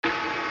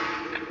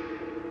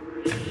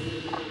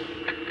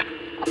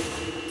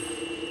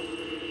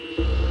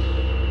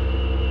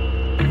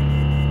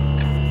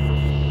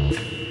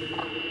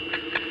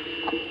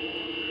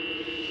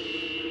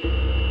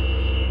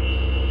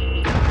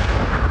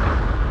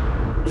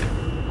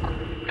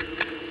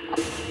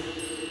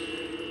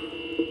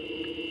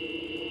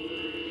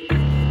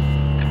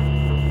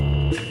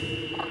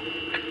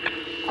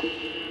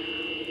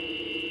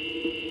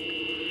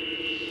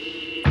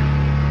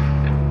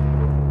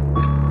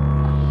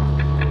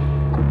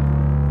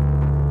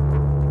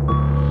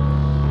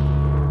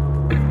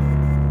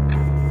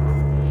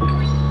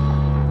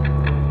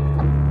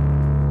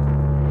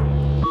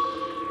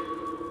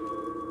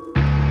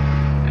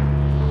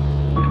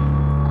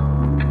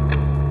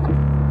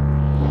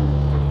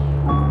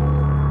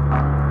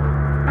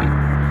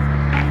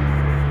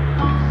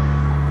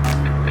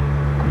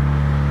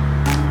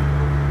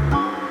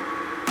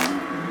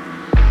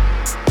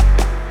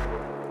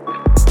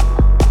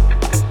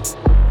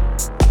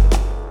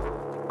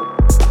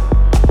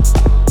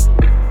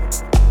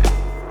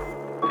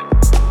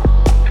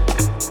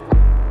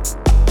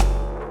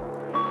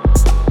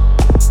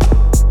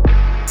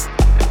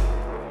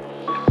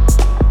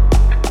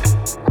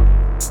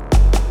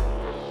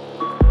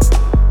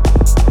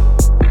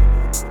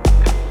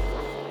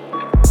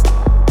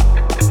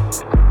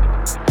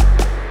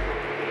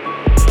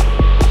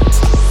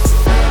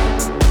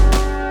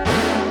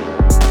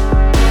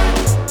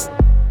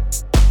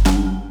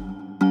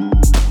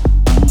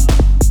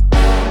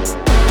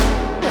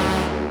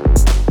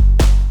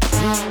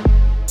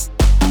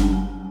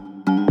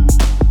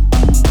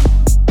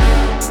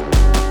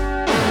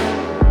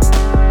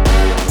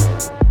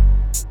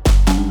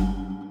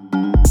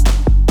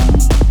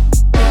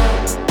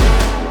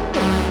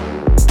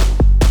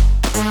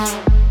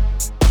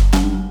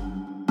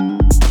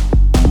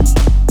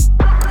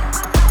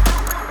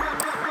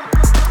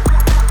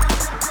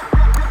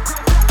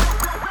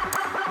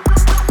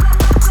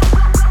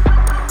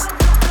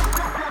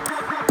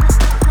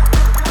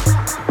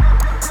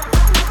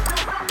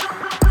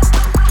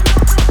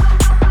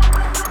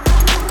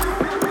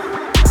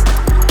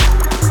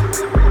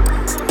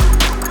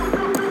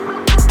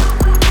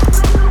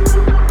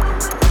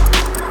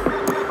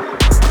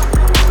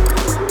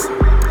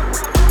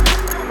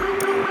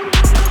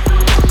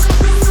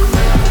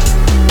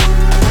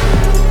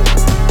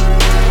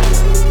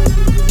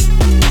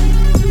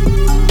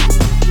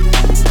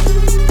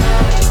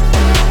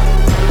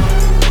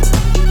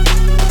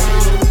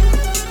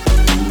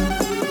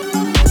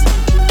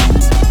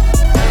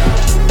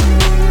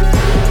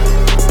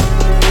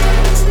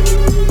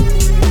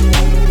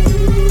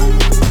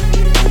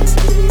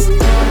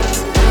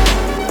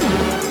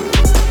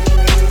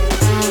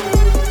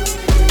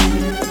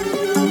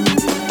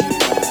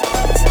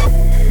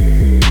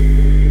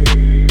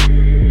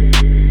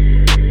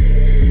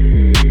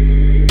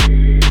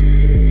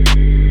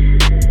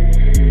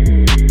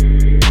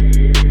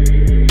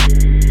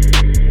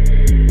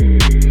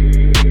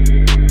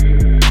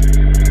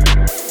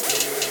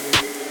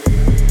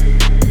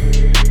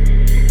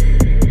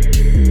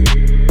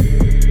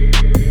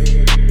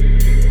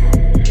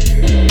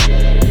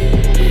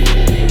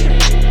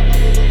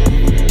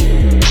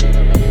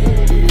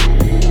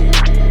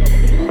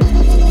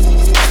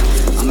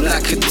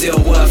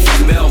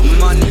worth a mil.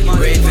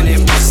 Raving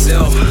in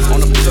Brazil,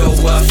 on a pill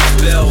worth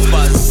a bill.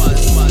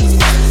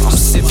 I'm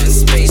sipping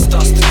space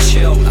dust to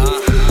chill.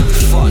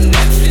 Fuck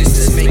Netflix,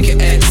 let's make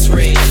it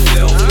X-ray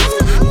film.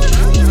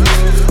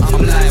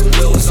 I'm like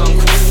Will's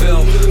Uncle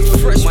Phil.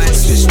 Might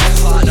switch my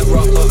partner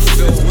up, but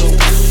Phil will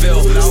be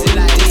Phil. Still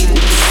like lean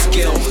with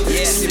skill.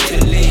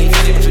 Sipping lean,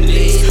 flipping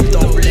lean.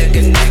 Don't let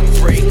a neck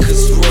break,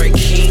 cause Roy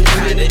Keane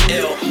kinda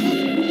ill.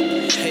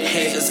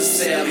 Haters will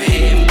say I'm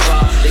hating,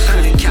 but they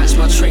couldn't catch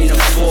my train of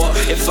thought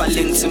if I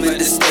linked him at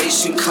the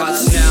station.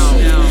 Cause now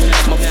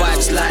my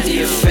vibe's like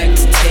the effect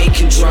of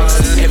taking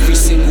drugs. Every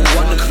single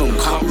one of them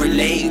can't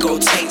relate. Go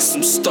take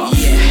some stuff.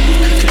 Yeah,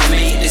 you can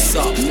make this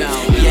up now.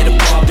 Yeah, the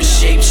barber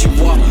shaped you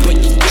up, but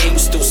your game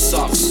still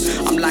sucks.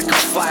 I'm like a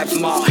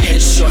 5-mile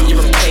headshot,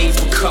 you're a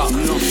paper cup.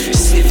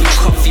 Sniffing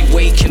coffee,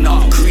 waking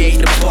up. Create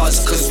the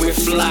buzz, cause we're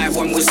fly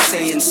when we're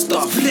saying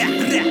stuff.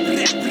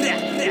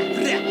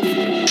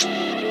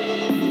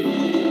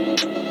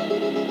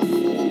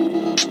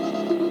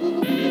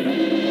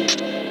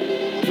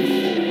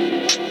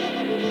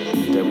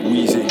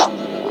 Wheezy.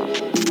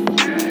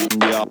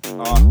 Yeah,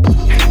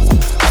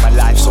 my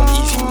life's on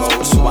easy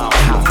mode, so I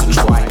don't have to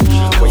try.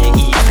 Where your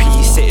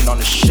EP sitting on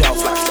the shelf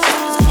like a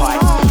pie.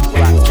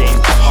 Rap game,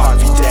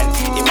 Harvey Dent.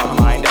 In my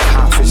mind, that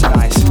half is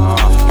nice.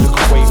 Look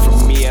away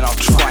from me and I'll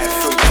try and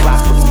fill you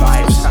back with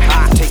knives.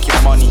 Take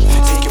your money,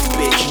 take your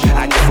bitch,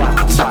 and your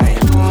appetite.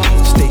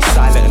 Stay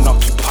silent and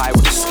occupied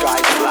with the sky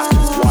black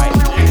and white.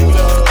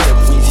 Then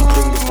Wheezy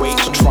bring the weight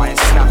to try and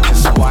snap your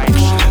spine.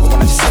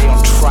 When I say on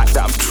track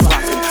that I'm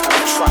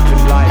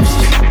trapping lives.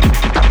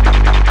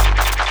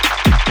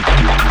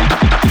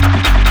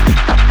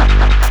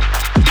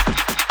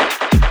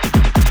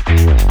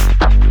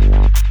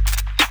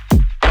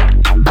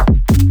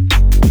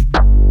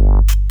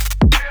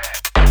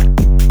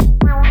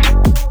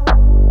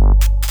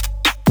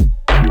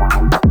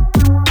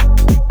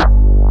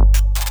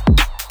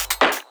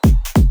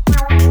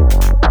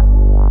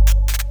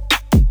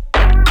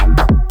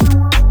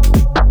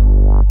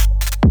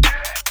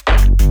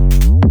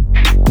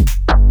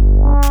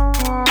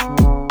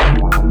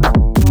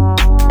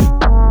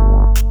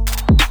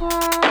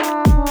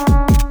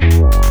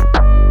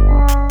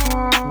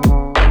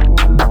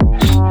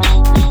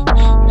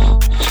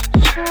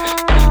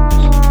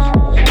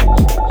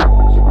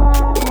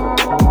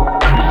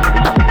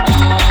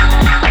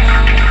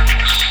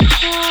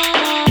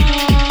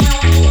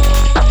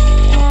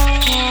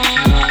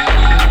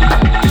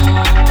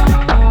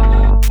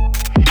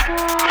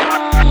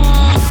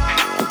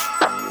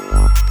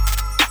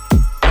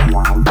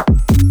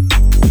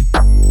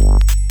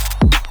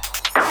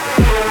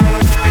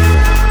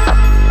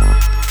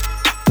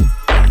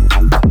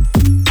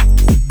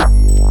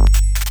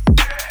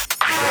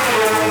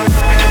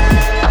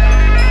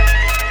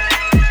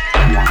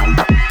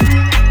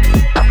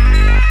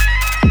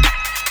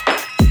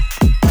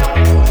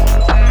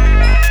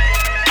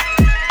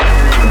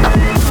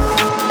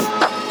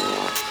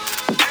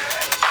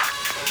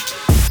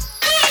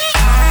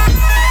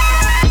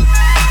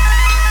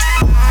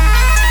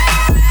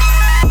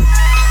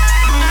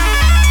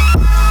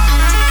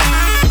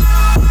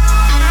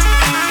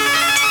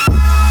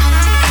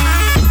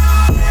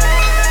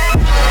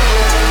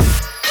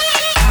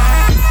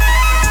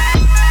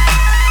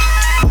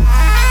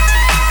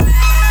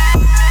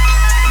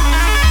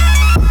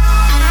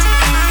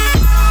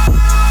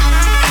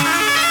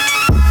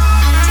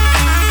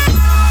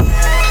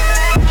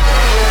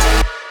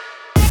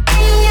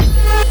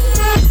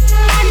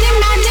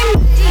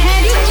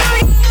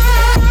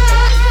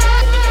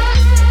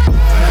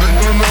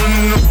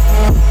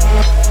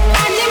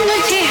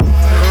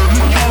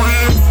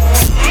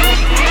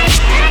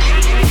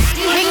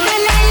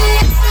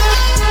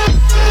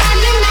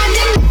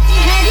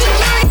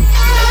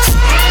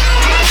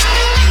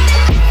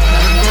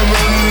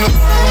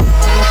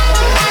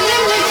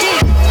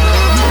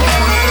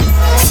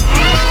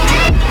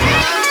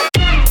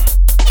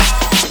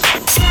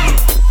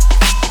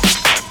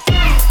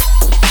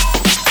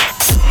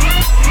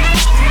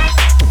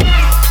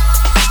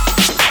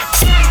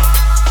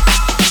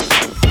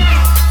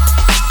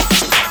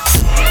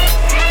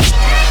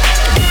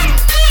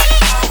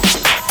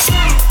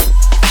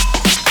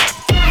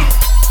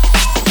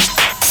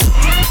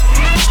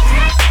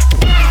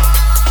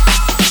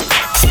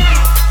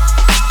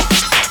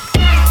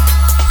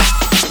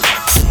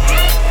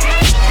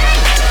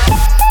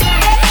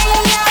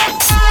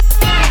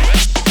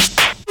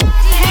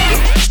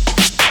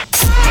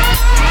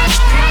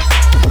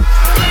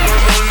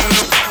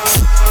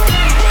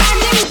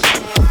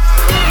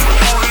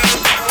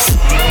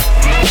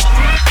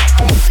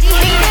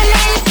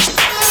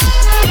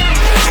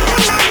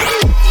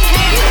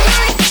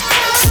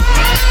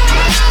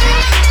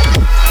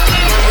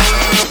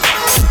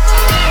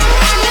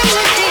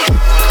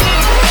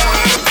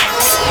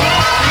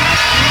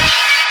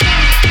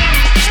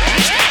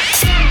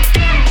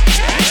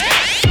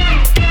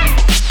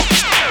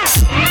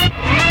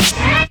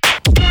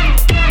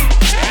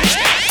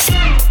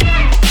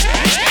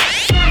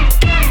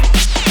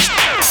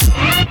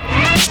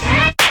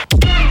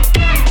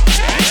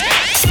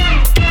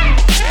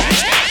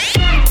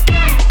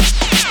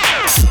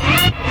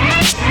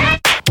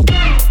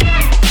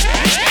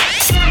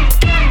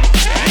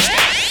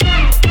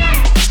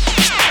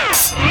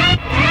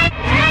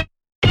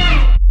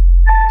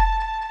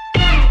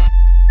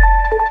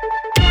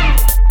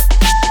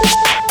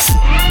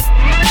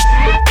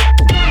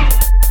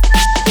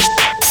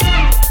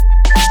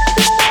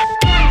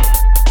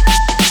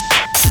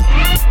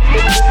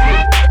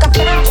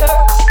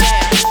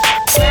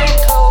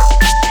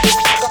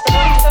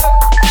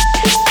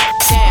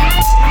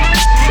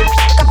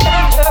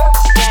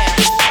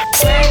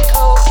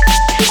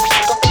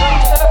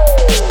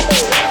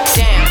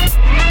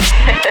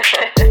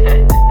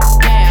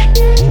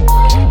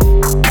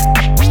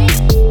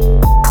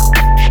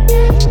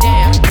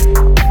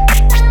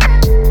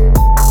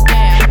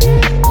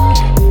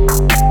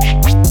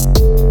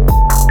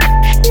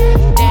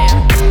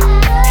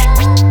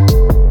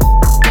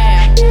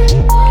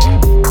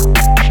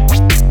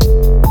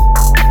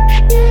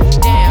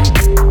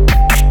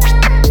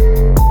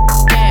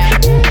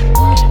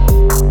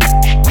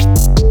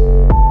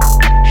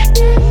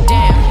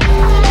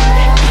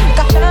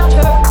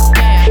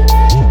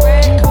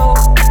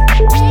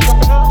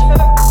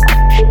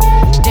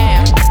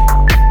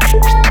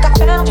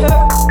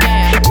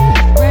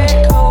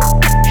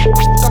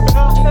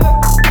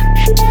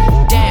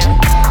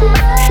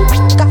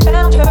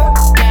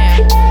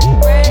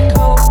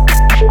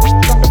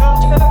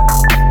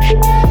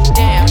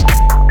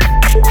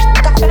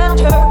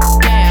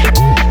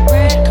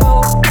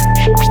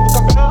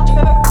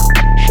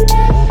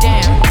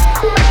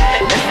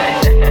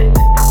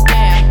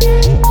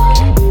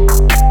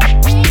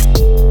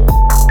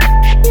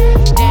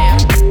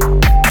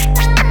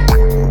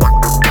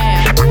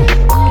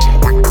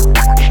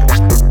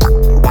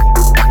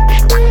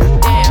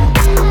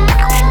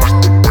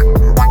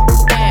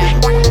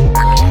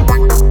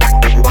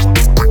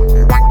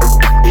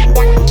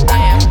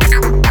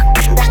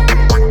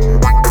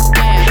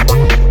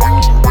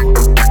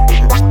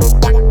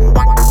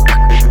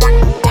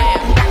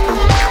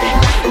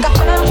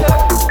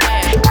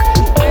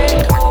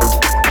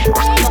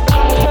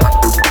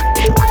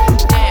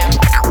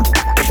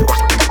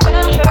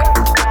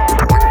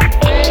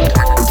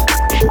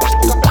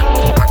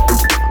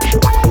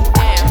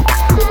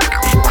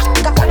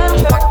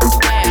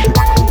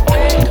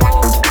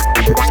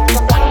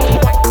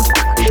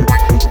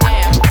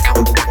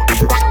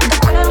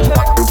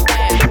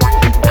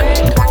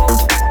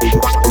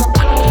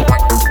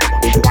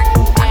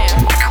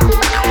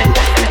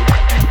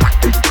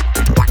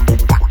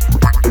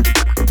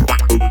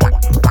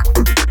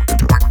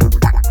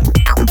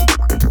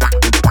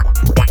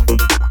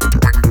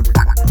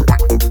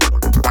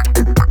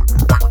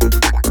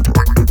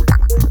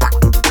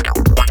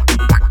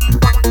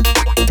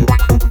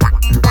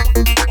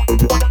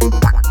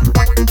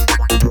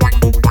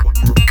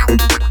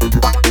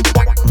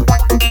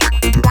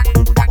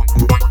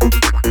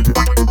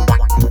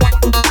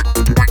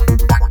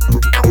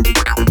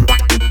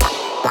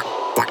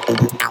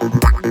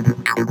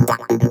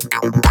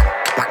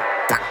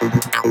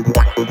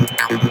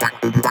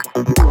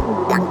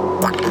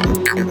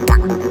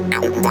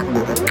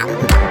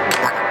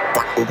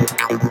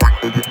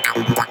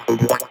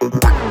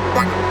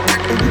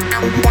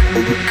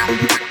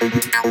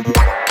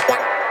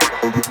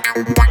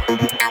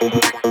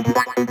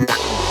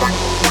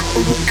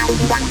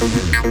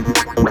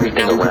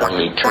 around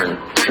me turned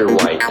pure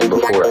white, and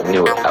before I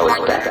knew it, I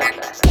was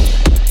dead.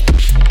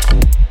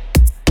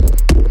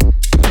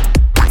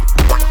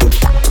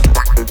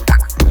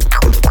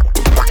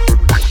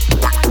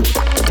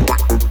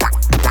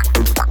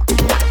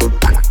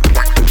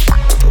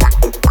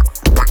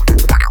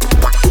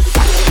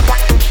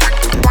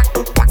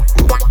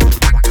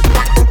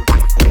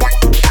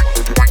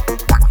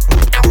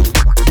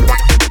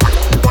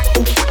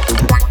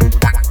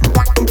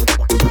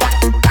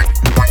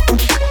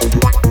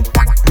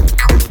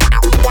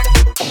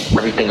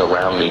 Everything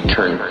around me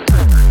turned.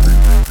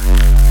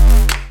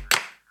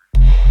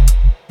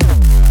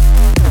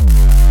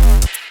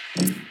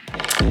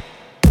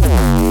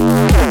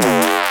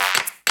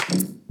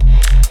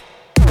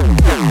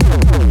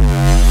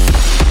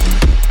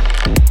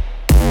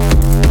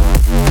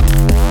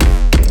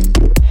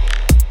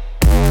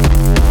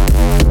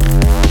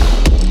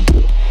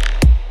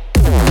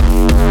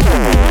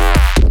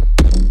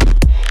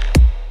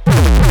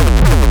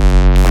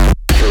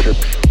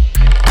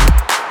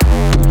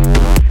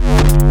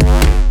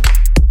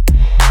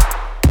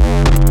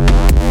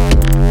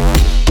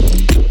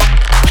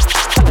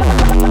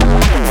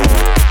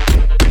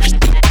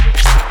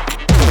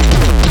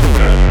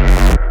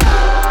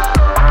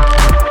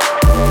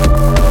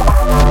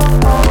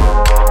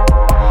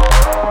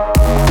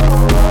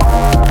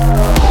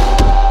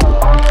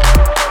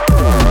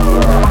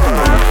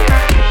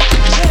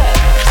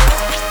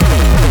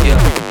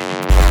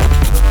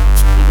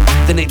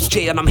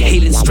 And I'm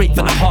hailing straight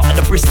from the heart of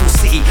the Bristol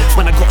city.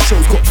 When I got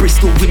shows, got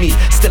Bristol with me.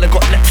 Still I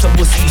got left, and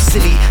was you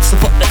silly? So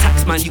fuck the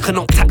tax man, you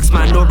cannot tax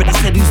man. Already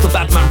said who's the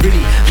bad man really?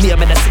 Me,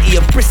 I'm in the city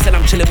of Bristol,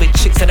 I'm chilling with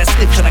chicks and I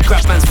slip till I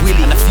grab man's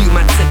willy. And a few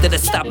man said that the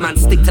stab man,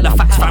 stick to the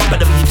facts fam,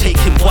 better you take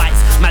him whites.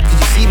 Mad, did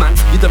you see man?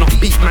 You don't know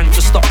beat man,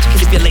 just stop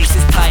checking if your lace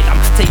is tight. I'm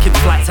taking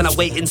flights and I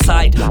wait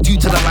inside. Due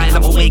to the line,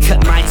 I'm awake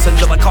at night. So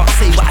no, I can't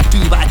say what I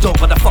do, but I don't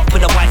wanna fuck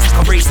with the whites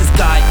like a racist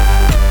guy.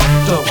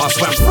 Don't ask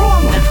where I'm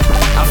from.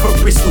 I'm from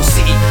Bristol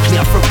City. Me,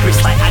 I'm from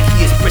Bristol like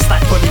Aggie is, Bristol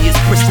like Bonnie is,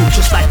 Bristol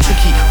just like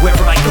Tricky.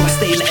 Wherever I go, I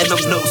stay letting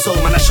them know. So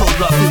man, I show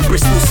love in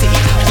Bristol City.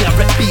 Me, I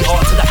rep BR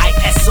to the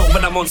ISO.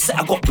 When I'm on set,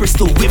 I got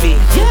Bristol with me.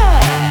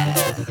 Yeah.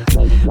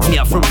 Me,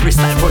 I'm from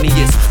Bristol like Ronnie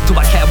is. Do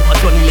I care what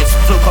a Johnny lives?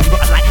 Flow come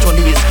rotten like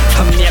Johnny is.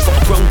 Me, I got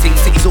a grown thing,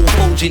 city's all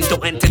bulging.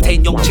 Don't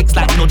entertain young chicks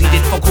like Noddy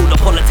did. Fuck all the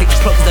politics,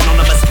 plugs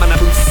anonymous. Man, I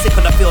move sick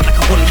on the field like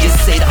a bully is.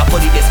 Say that I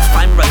body this,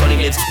 find where Johnny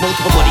lives.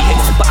 Multiple body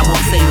hits, but I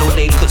won't say no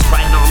name. Cause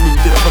right now I'm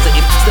moving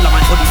positive. Still on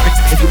my body bricks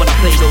if you wanna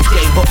play those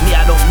games. But me,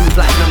 I don't move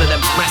like none of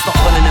them. Might stop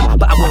running them,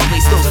 but I won't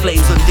waste those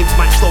flames. And dicks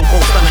might stone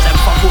cold stun of them.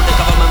 Fuck all the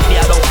government, me,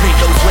 I don't break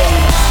those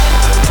ways.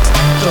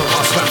 Don't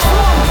ask where I'm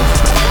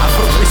from. I'm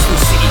from Bristol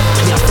City.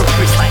 Me, I'm from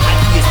Bristol like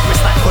Aggie is,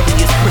 Bristol like Bonnie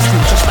is, Bristol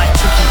just like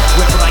Tricky.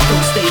 Wherever I go,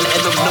 stay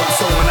letting them know.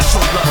 So when I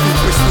show love in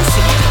Bristol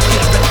City, me,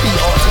 I rep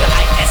BR to the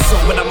ISO.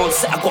 When I'm on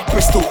set, I got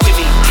Bristol with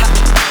me.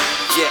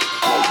 Yeah,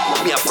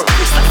 me, I'm from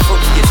Bristol like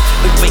Foggy is.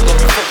 But you ain't got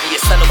the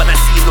foggiest. I know when I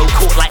see you no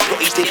court like what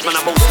he did. Man,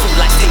 I'm old school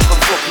like tape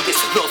and floppy this.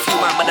 Not a few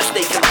man, but I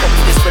stay can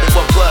copy this. But it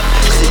won't work,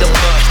 cause it don't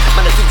work.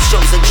 Man, I do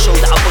shows and show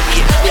that I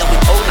body it. Me, I'm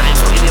with all night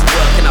putting in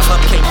work. And I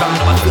heard came round,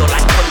 now I feel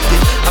like Connie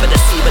did. I'm in the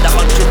sea with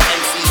 100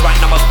 MCs right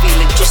now. I'm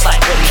feeling just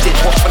like what he did.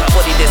 Watch when I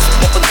body this.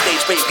 Up on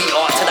stage, break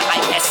VR to the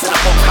IS. And I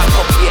won't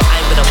copy it.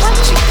 I'm with a white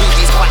chick.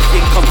 Movies quite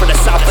big, come from the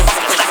south and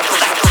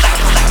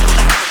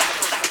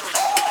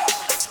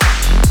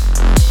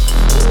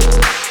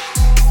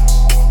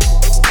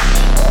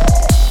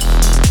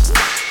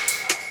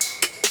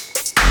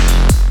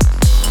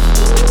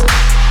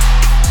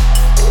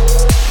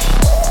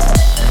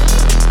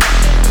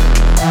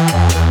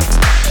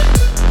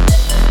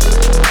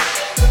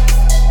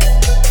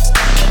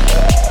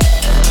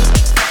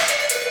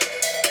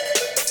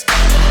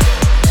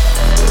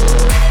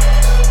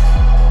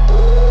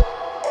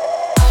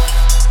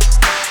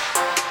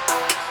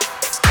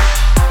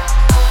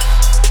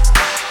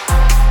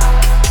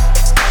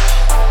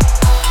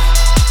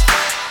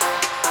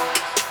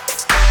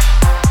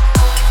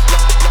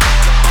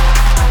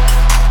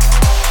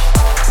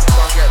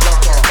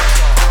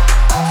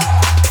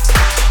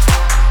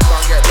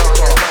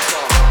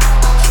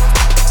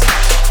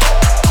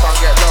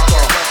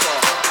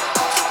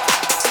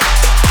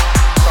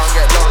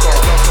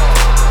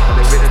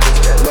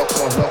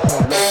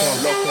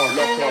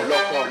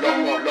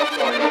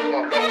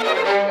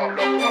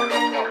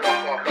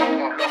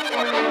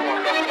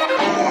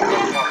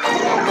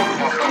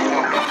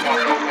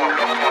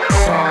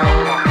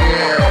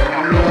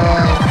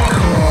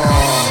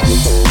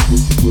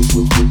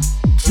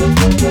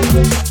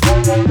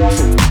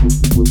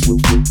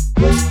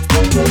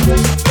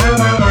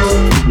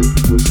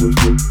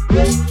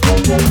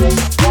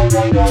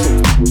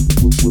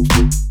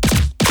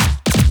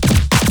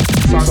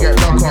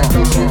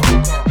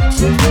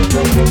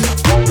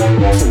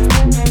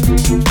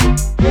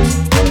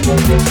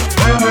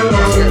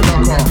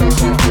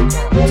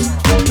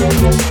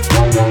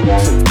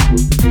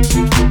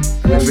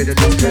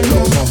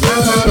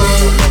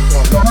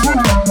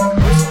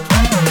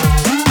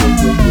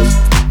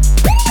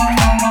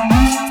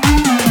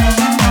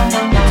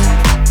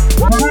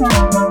We'll be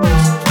right back.